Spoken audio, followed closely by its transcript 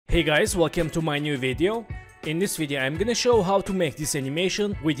Hey guys, welcome to my new video. In this video I'm gonna show how to make this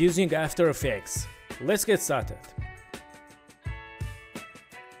animation with using After Effects. Let's get started.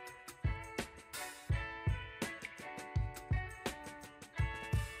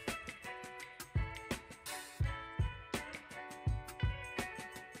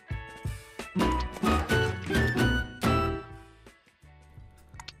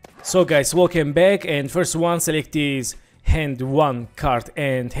 So guys, welcome back, and first one, select these hand 1 card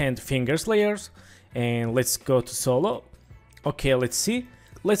and hand fingers layers, and let's go to solo. Okay, let's see.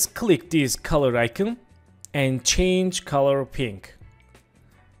 Let's click this color icon and change color pink,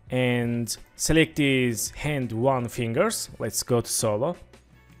 and select these hand 1 fingers. Let's go to solo.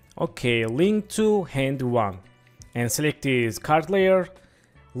 Okay, link to hand 1 and select this card layer,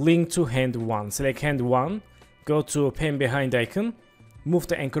 link to hand 1, select hand 1, go to pen behind icon, move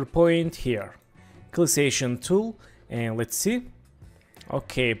the anchor point here, clickation tool, and let's see.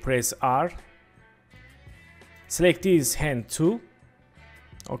 Okay, press R, select this hand 2.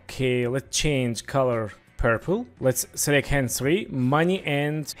 Okay, let's change color purple. Let's select hand 3, money,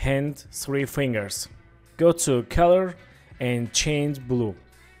 and hand 3 fingers. Go to color and change blue.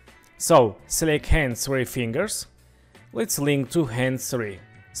 So select hand 3 fingers. Let's link to hand 3.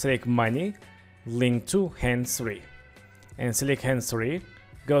 Select money, link to hand 3, and select hand 3.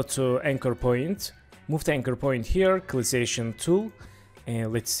 Go to anchor point, move the anchor point here, clickation tool,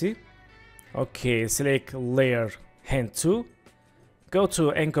 and let's see. Okay, select layer hand 2, go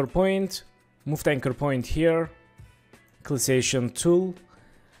to anchor point, move the anchor point here, clickation tool.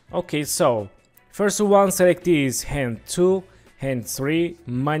 Okay, so first one, select this hand 2, hand 3,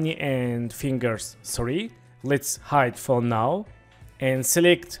 money, and fingers 3. Let's hide for now, and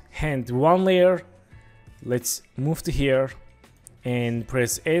select hand 1 layer. Let's move to here and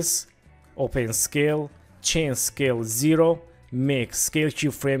press S, open scale, change scale 0, make scale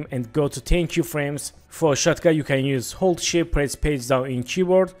keyframe, and go to 10 keyframes. For shortcut you can use hold shift, press page down in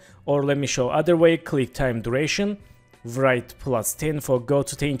keyboard, or let me show other way, click time duration, write +10 for go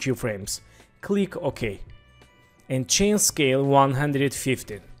to 10 keyframes. Click OK and change scale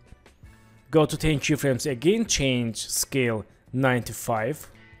 150. Go to 10 keyframes again, change scale 95.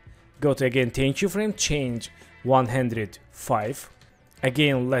 Go to again 10 keyframes, change 105.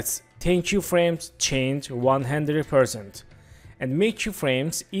 Again, let's 10 keyframes, change 100%, and make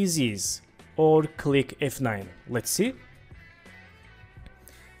keyframes easies, or click F9. Let's see.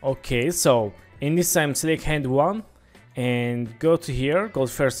 Okay, so in this time select hand 1 and go to here, go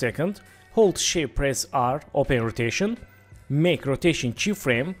to first second, hold shift, press R, open rotation, make rotation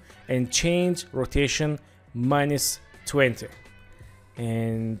keyframe and change rotation -20.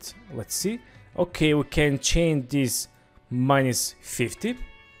 And let's see. Okay, we can change this -50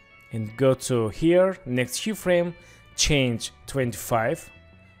 and go to here, next keyframe, change 25,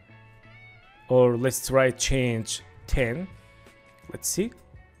 or let's try change 10. Let's see.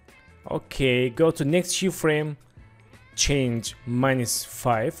 Okay, go to next keyframe, change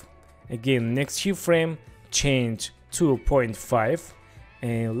 -5. Again, next keyframe, change 2.5,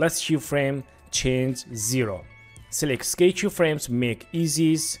 and last keyframe, change 0. Select scale keyframes, make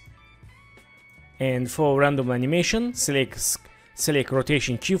easies. And for random animation, select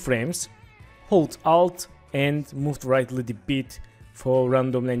rotation keyframes, hold Alt and move right a little bit for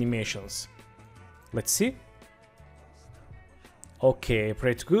random animations. Let's see. Okay,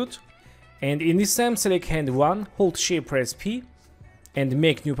 pretty good. And in this time select hand 1, hold shift, press P, and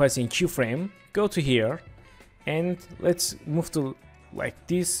make new passing keyframe. Go to here and let's move to like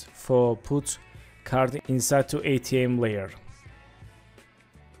this for put card inside to ATM layer.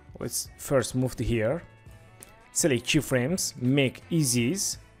 Let's first move to here, select keyframes, make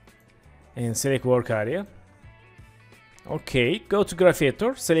easies, and select work area. Okay, go to graph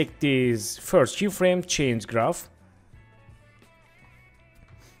editor, select this first keyframe, change graph.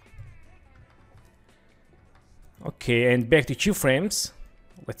 Okay, and back to keyframes.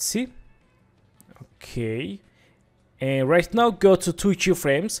 Let's see. Okay, and right now go to 2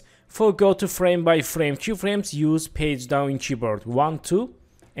 keyframes. For go to frame by frame keyframes, use page down in keyboard 1, 2.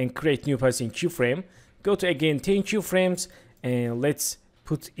 And create new passing keyframe. Go to again 10 keyframes and let's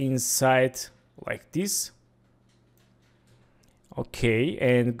put inside like this. Okay,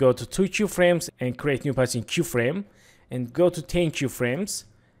 and go to 2 keyframes and create new passing keyframe, and go to 10 keyframes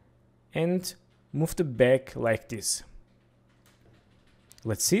and move the back like this.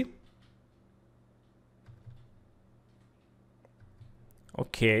 Let's see.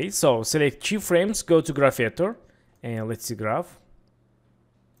 Okay, so select keyframes, go to graph editor, and let's see graph.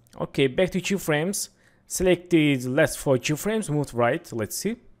 Okay, back to keyframes, select the last 4 keyframes, move right, let's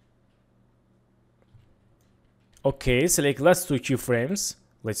see. Okay, select last 2 keyframes,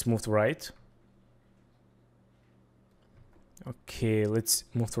 Let's move to right. Okay, let's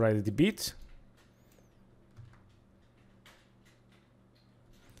move to right a bit.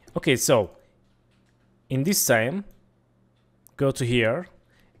 Okay, so in this time, go to here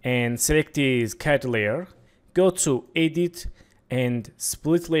and select this CAD layer. Go to Edit and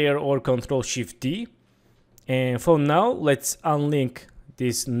Split Layer or Ctrl-Shift-D. And for now, let's unlink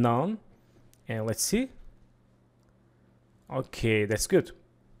this none. And let's see. Okay, that's good.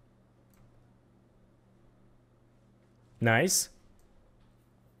 Nice.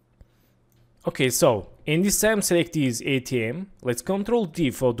 Okay, so in this time, select this ATM. Let's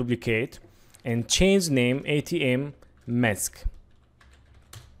Ctrl-D for duplicate and change name ATM mask.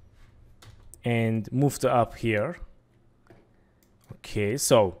 And move to up here. Okay,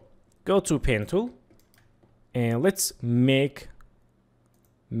 so go to pen tool and let's make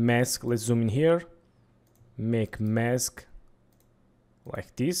mask. Let's zoom in here. Make mask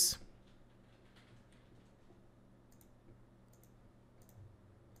like this.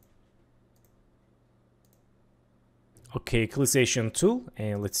 Okay, equalization tool,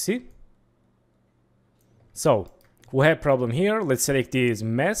 and let's see. So we have problem here. Let's select this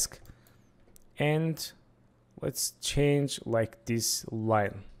mask and let's change like this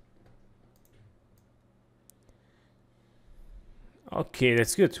line. Okay,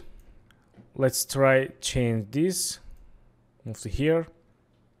 that's good. Let's try change this. Move to here.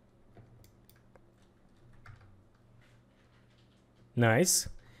 Nice.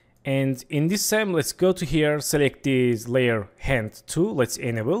 And in this time, let's go to here, select this layer hand 2, let's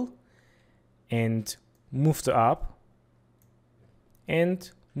enable and move to up and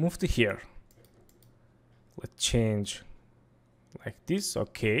move to here. Let's change like this.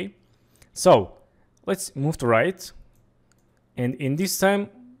 Okay, so let's move to right, and in this time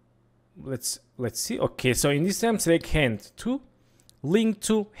let's see. Okay, so in this time select hand 2, link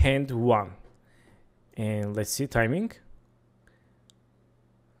to hand 1, and let's see timing.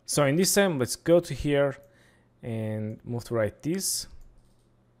 So in this time, let's go to here and move to right this.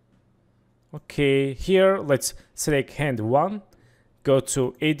 Okay, here let's select hand 1, go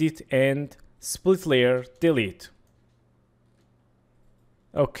to edit and split layer, delete.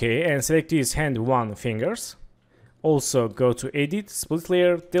 Okay, and select these hand 1 fingers. Also go to edit, split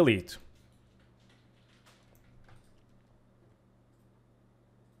layer, delete.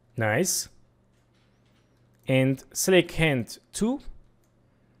 Nice. And select hand 2.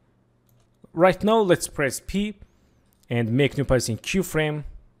 Right now, let's press P and make new path in keyframe.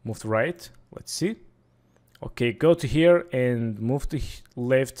 Move to right. Let's see. Okay, go to here and move to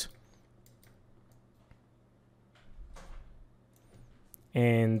left.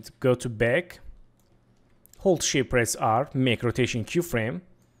 And go to back. Hold Shift, press R, make rotation keyframe.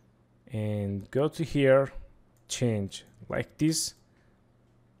 And go to here, change like this.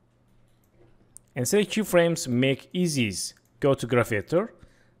 And select keyframes, make easies. Go to graph editor.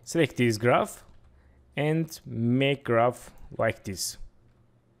 Select this graph and make graph like this.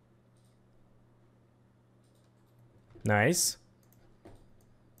 Nice.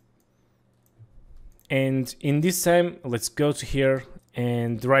 And in this time, let's go to here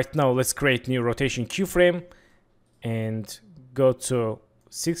and right now let's create new rotation keyframe and go to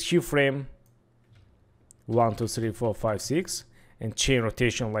 6 keyframe, 1, 2, 3, 4, 5, 6, and chain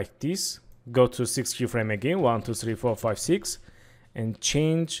rotation like this. Go to 6 keyframe again, 1, 2, 3, 4, 5, 6. And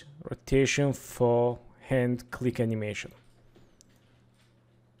change rotation for hand click animation.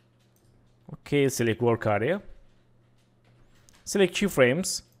 Okay, select work area. Select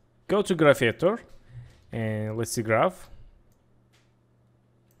keyframes. Go to graph editor and let's see graph.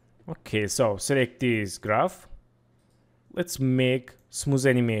 Okay, so select this graph. Let's make smooth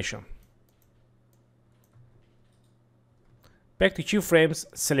animation. Back to keyframes.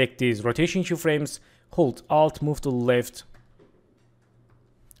 Select these rotation keyframes. Hold Alt, move to the left.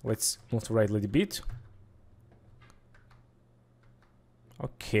 Let's move to right a little bit.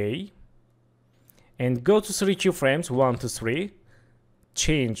 Okay. And go to 3 keyframes, 1 to 3.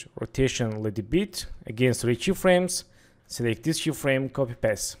 Change rotation a little bit. Again, 3 keyframes. Select this keyframe, copy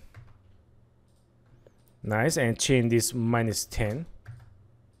paste. Nice, and change this -10.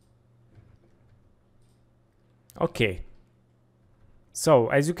 Okay. So,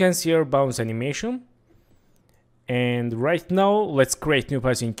 as you can see here, bounce animation. And right now, let's create new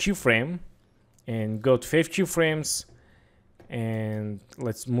path in keyframe and go to 5 keyframes and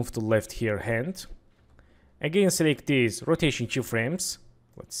let's move to left here hand. Again, select these rotation keyframes.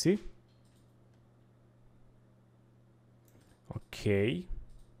 Let's see. Okay.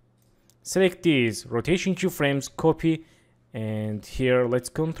 Select these rotation keyframes, copy, and here let's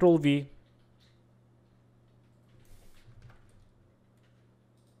Ctrl V.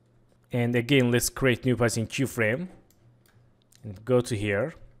 And again, let's create new passing keyframe and go to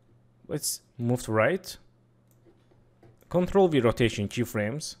here. Let's move to right. Control V rotation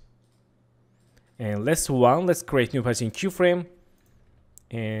keyframes. And let's create new passing keyframe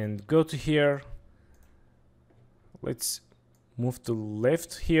and go to here. Let's move to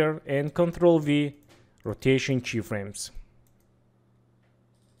left here and Control V rotation keyframes.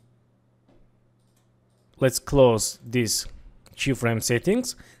 Let's close these keyframe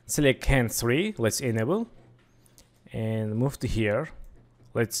settings. Select hand 3. Let's enable and move to here.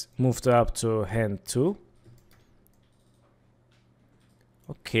 Let's move up to hand 2.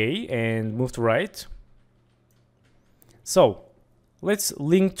 Okay, and move to right. So let's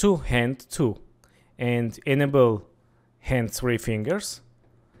link to hand 2 and enable hand 3 fingers.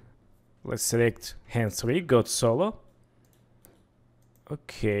 Let's select hand 3, go to solo.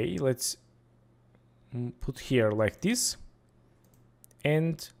 Okay, let's put here like this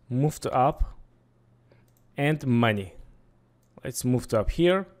and move to up and money. Let's move to up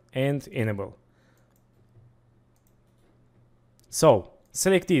here and enable. So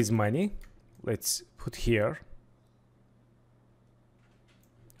select this money. Let's put here.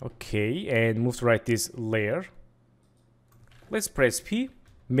 Okay, and move to right this layer. Let's press P,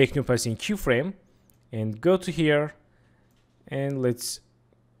 make new passing keyframe, and go to here, and let's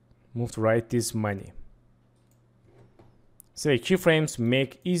move to right this money. Select keyframes,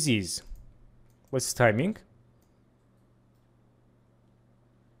 make easies. Let's timing.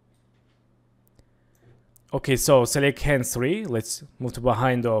 Okay, so select hand 3. Let's move to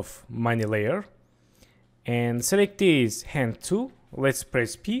behind of money layer, and select this hand 2. Let's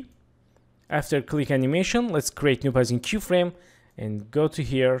press P. After click animation, let's create new passing keyframe and go to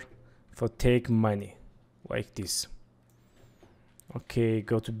here for take money like this. Okay,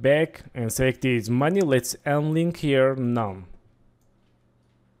 go to back and select this money. Let's unlink here none.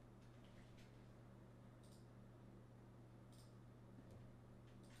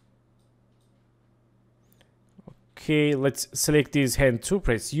 Okay, let's select this hand 2,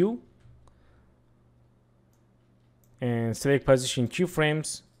 press U and select position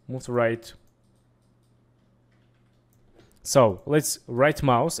keyframes, move to right. So let's right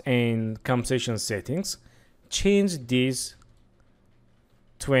mouse and compensation settings, change this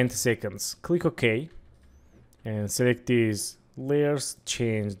 20 seconds. Click OK and select these layers,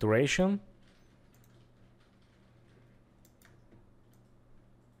 change duration.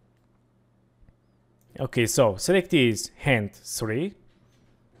 Okay, so select this hand 3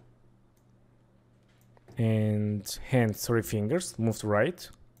 and hand 3 fingers, move to right.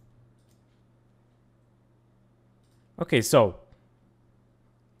 Okay, so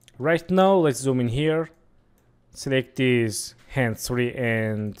right now let's zoom in here, select this hand 3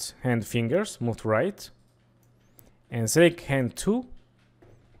 and hand fingers, move to right, and select hand 2,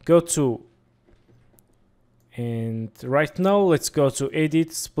 go to, and right now let's go to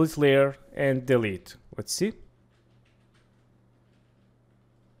edit, split layer and delete. Let's see.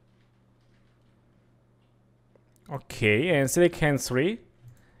 Okay, and select hand 3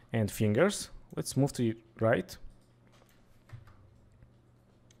 and fingers. Let's move to right.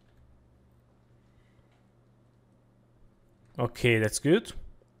 Okay, that's good.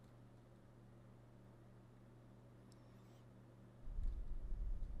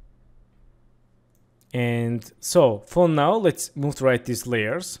 And so for now, let's move to right these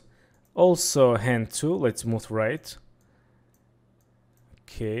layers. Also hand 2, let's move to right.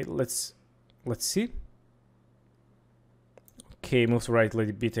 Okay, let's see. Okay, move to right a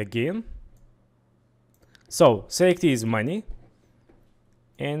little bit again. So select this money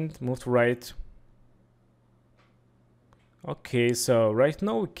and move to right. Okay, so right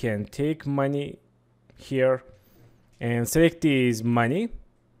now we can take money here and select this money.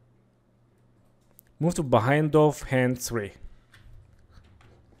 Move to behind of hand 3.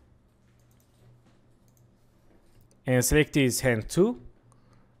 And select this hand 2.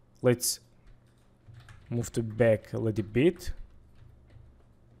 Let's move to back a little bit.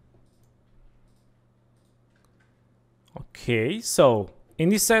 Okay, so in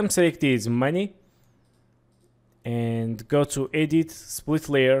this time select this money and go to edit, split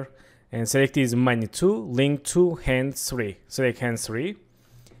layer and select this money 2, link to hand 3. Select hand 3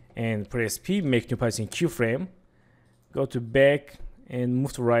 and press P, make new passing keyframe, go to back and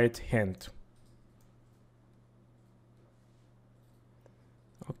move to right hand.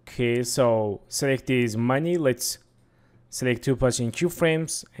 Okay, so select this money, let's select 2 passing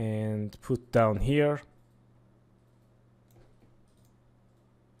keyframes and put down here.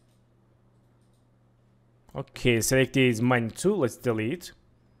 Okay, select this money 2, let's delete.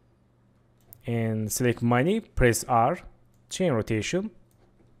 And select money, press R, chain rotation.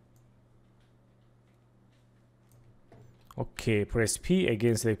 Okay, press P,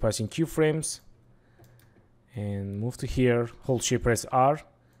 again select passing keyframes. And move to here, hold shift, press R,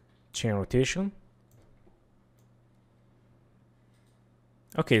 chain rotation.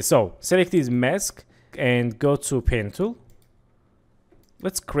 Okay, so select this mask and go to pen tool.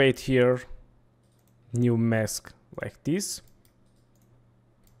 Let's create here new mask like this.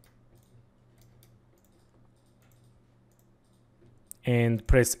 And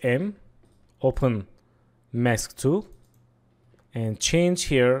press M, open mask tool, and change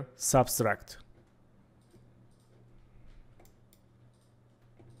here subtract.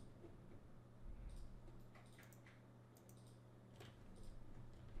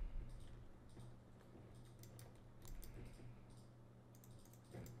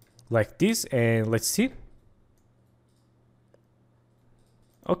 Like this, and let's see.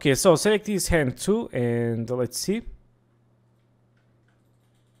 Okay, so select this hand too, and let's see.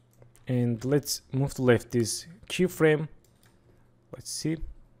 And let's move to left this keyframe. Let's see.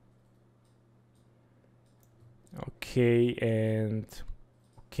 Okay, and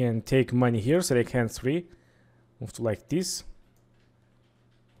can take money here, select hand 3, move to like this.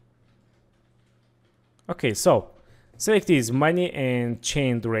 Okay, so select this money and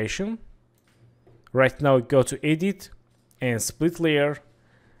chain duration. Right now go to edit and split layer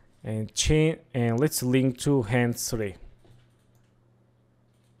and chain, and let's link to hand 3.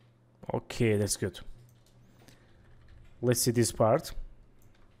 Okay, that's good. Let's see this part.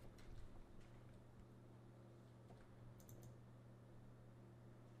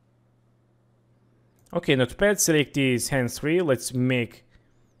 Okay, not bad. Select this hand 3. Let's make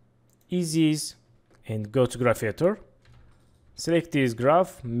easies and go to graph editor. Select this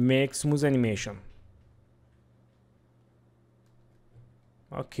graph, make smooth animation.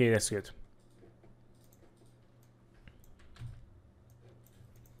 Okay, that's good.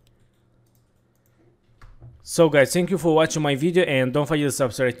 So guys, thank you for watching my video, and don't forget to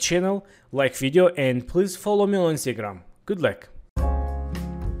subscribe channel, like video, and please follow me on Instagram. Good luck.